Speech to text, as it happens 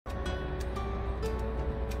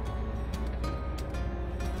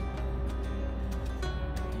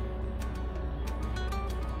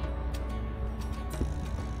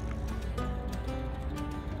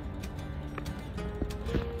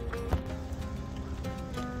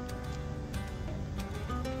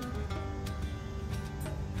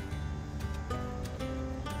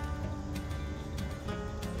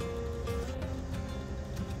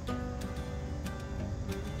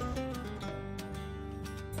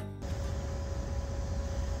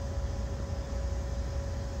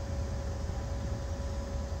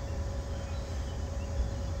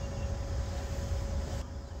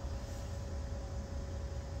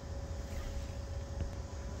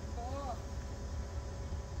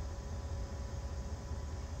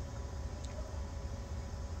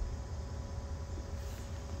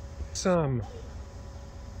some.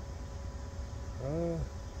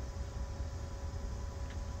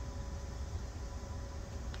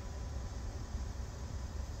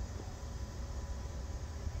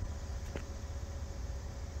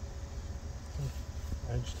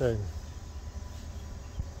 Einsteigen.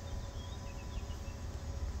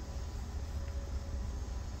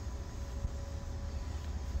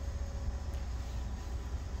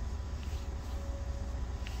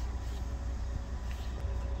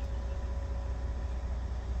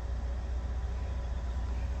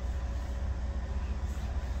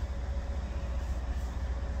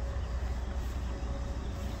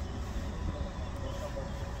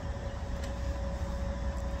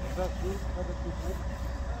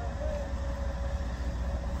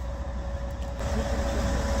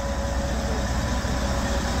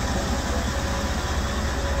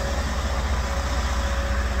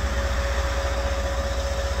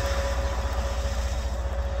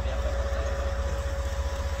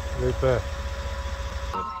 Jupe.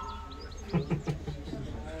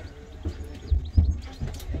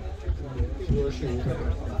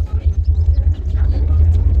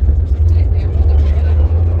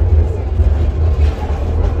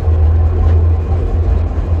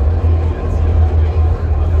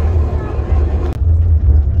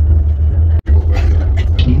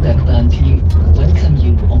 Team welcome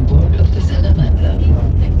you on board of the Salamander.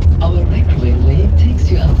 Our rack railway takes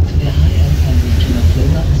you up to the high alpine region of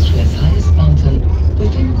Lower Austria's highest mountain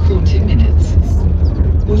within 40 minutes.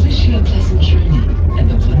 We wish you a pleasant journey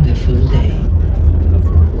and a wonderful day.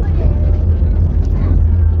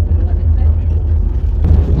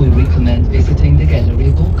 We recommend visiting the gallery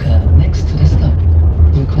walker next to the stop.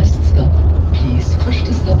 Request stop. Please push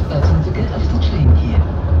the stop button to get off the train here.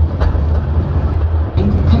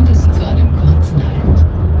 Kommt es zu einem kurzen Halt.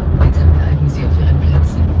 Bitte bleiben Sie auf Ihren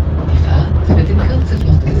Plätzen. Die Fahrt wird in Kürze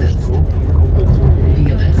fortgesetzt.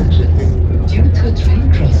 Dear passengers, due to a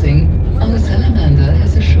train crossing, our Salamander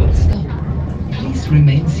has a short stop. Please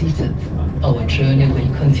remain seated. Our journey will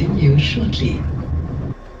continue shortly.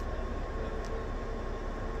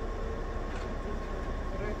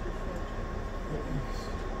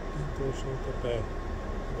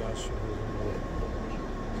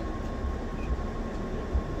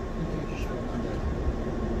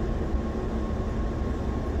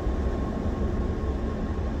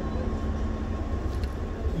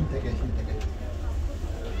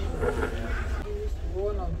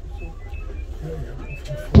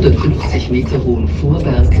 Der 50 Meter hohen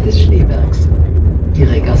Vorberg des Schneebergs.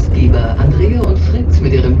 Ihre Gastgeber Andrea und Fritz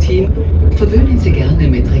mit ihrem Team verwöhnen Sie gerne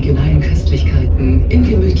mit regionalen Köstlichkeiten in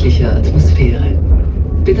gemütlicher Atmosphäre.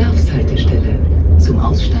 Bedarfshaltestelle. Zum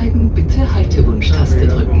Aussteigen bitte Haltewunsch-Taste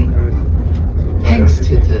drücken.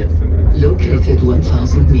 Hengsthütte. Located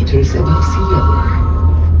 1000 meters above sea level.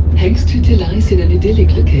 Hengsthütte lies in an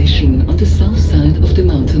idyllic location on the south side of the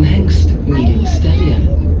mountain Hengst, meaning stallion,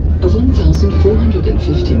 a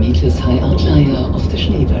 1450 meters high outlier of the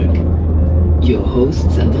Schneeberg. Your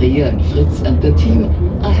hosts Andrea and Fritz and the team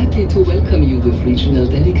are happy to welcome you with regional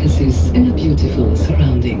delicacies in a beautiful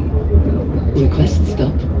surrounding. Request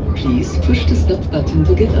stop. Please push the stop button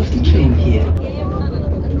to get off the train here.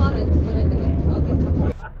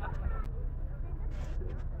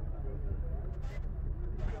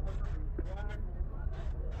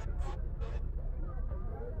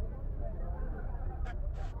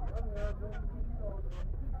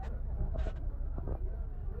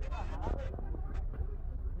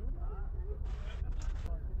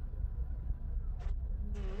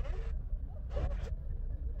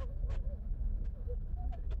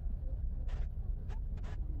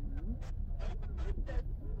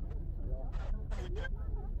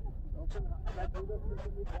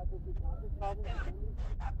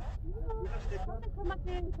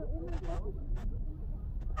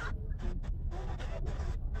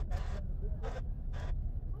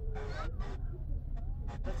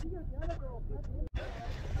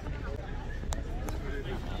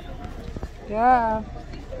 Ja.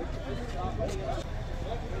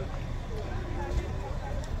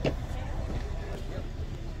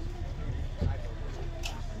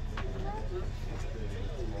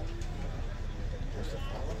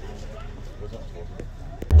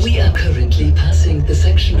 We are currently passing the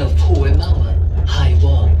section of hohe Mauer, high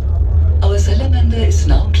wall. Our Salamander is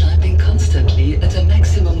now climbing constantly at a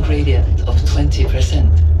maximum gradient of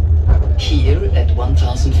 20%. Here, at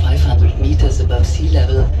 1,500 meters above sea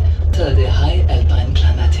level, to the high alpine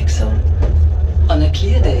climatic zone. On a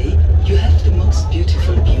clear day, you have the most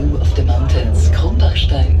beautiful view of the mountains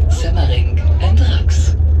Kronbachstein, Semmering and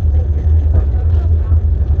Rax.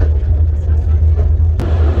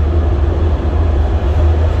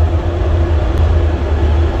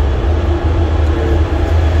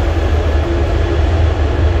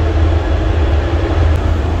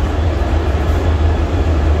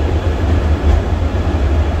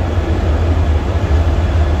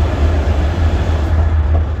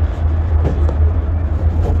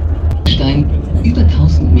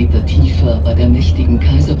 einzigartigen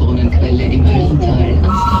Kaiserbrunnenquelle im Höllental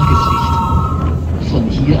ans Tageslicht. Von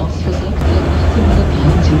hier aus versorgt seit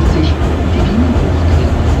 1873 die Wiener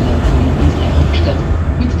Hochquellwasserleitung unsere Hauptstadt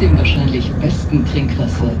mit dem wahrscheinlich besten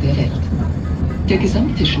Trinkwasser der Welt. Der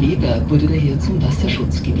gesamte Schneeberg wurde daher zum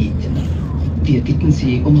Wasserschutzgebiet. Wir bitten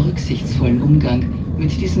Sie um rücksichtsvollen Umgang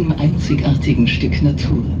mit diesem einzigartigen Stück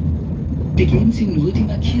Natur. Begehen Sie nur die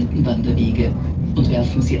markierten Wanderwege und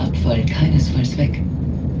werfen Sie Abfall keinesfalls weg.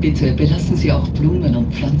 Bitte belassen Sie auch Blumen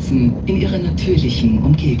und Pflanzen in ihrer natürlichen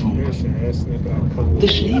Umgebung. The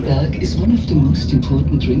Schneeberg is one of the most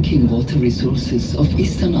important drinking water resources of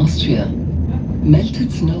eastern Austria.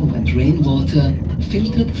 Melted snow and rainwater,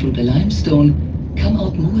 filtered through the limestone, come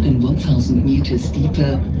out more than 1,000 meters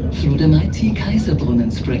deeper through the mighty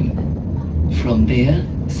Kaiserbrunnen spring. From there,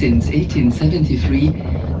 since 1873,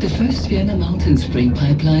 the first Vienna mountain spring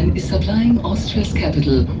pipeline is supplying Austria's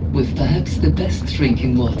capital with perhaps the best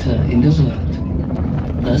drinking water in the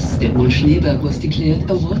world. Thus, the whole Schneeberg was declared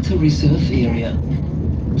a water reserve area.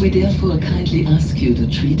 We therefore kindly ask you to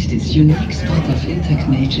treat this unique spot of intact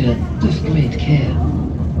nature with great care.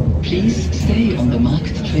 Please stay on the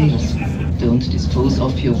marked trails, don't dispose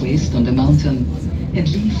of your waste on the mountain, and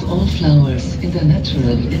leave all flowers in their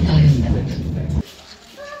natural environment.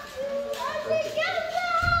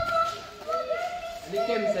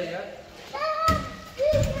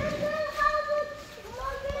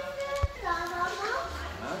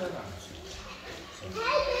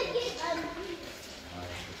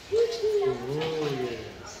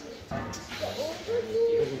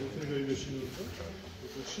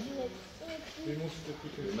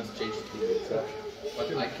 You must change the tickets, huh?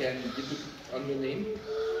 But I can give it on your name.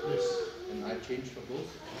 Yes. And I change for both.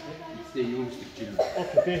 Okay. It's the touristic gym.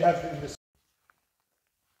 Okay, they have in this.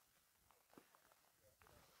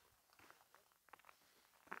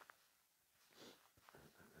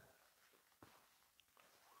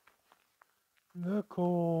 Na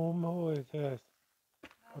komm, heute.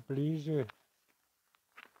 Oblige.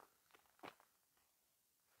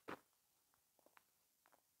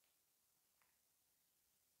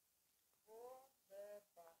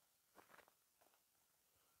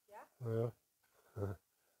 Ja,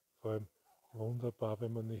 vor allem wunderbar,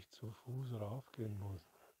 wenn man nicht zu Fuß raufgehen muss.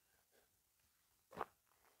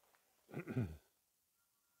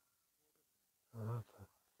 Ah, der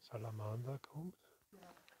Salamander kommt.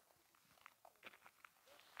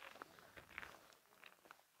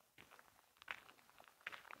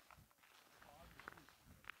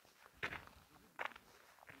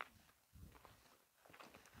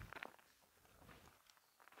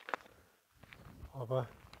 Aber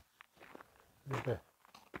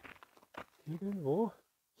irgendwo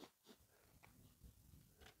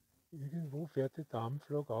fährt die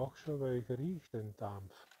Dampflok auch schon, weil ich rieche den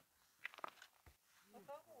Dampf.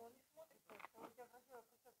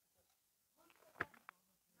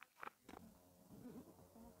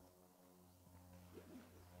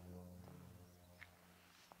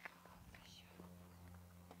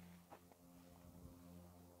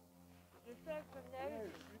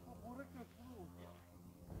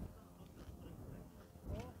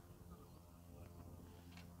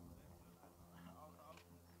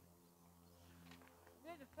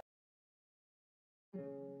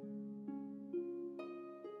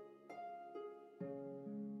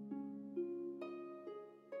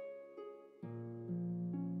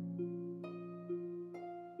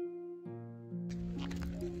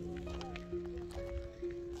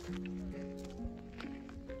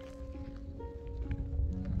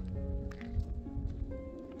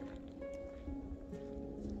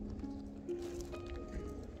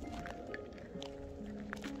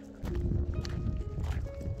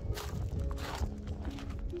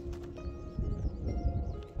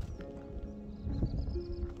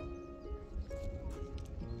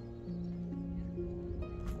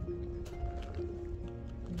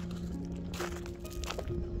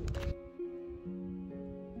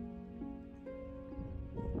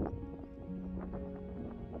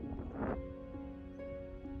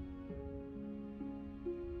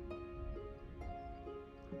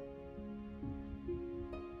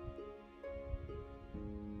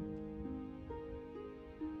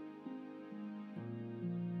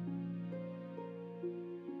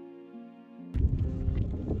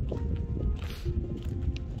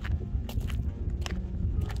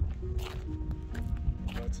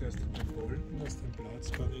 Zuerst in den Bolten, hast den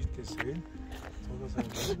Platz gar nicht gesehen. So, dass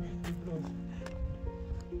er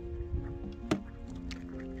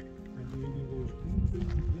wenn du irgendwo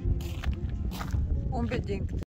Unbedingt.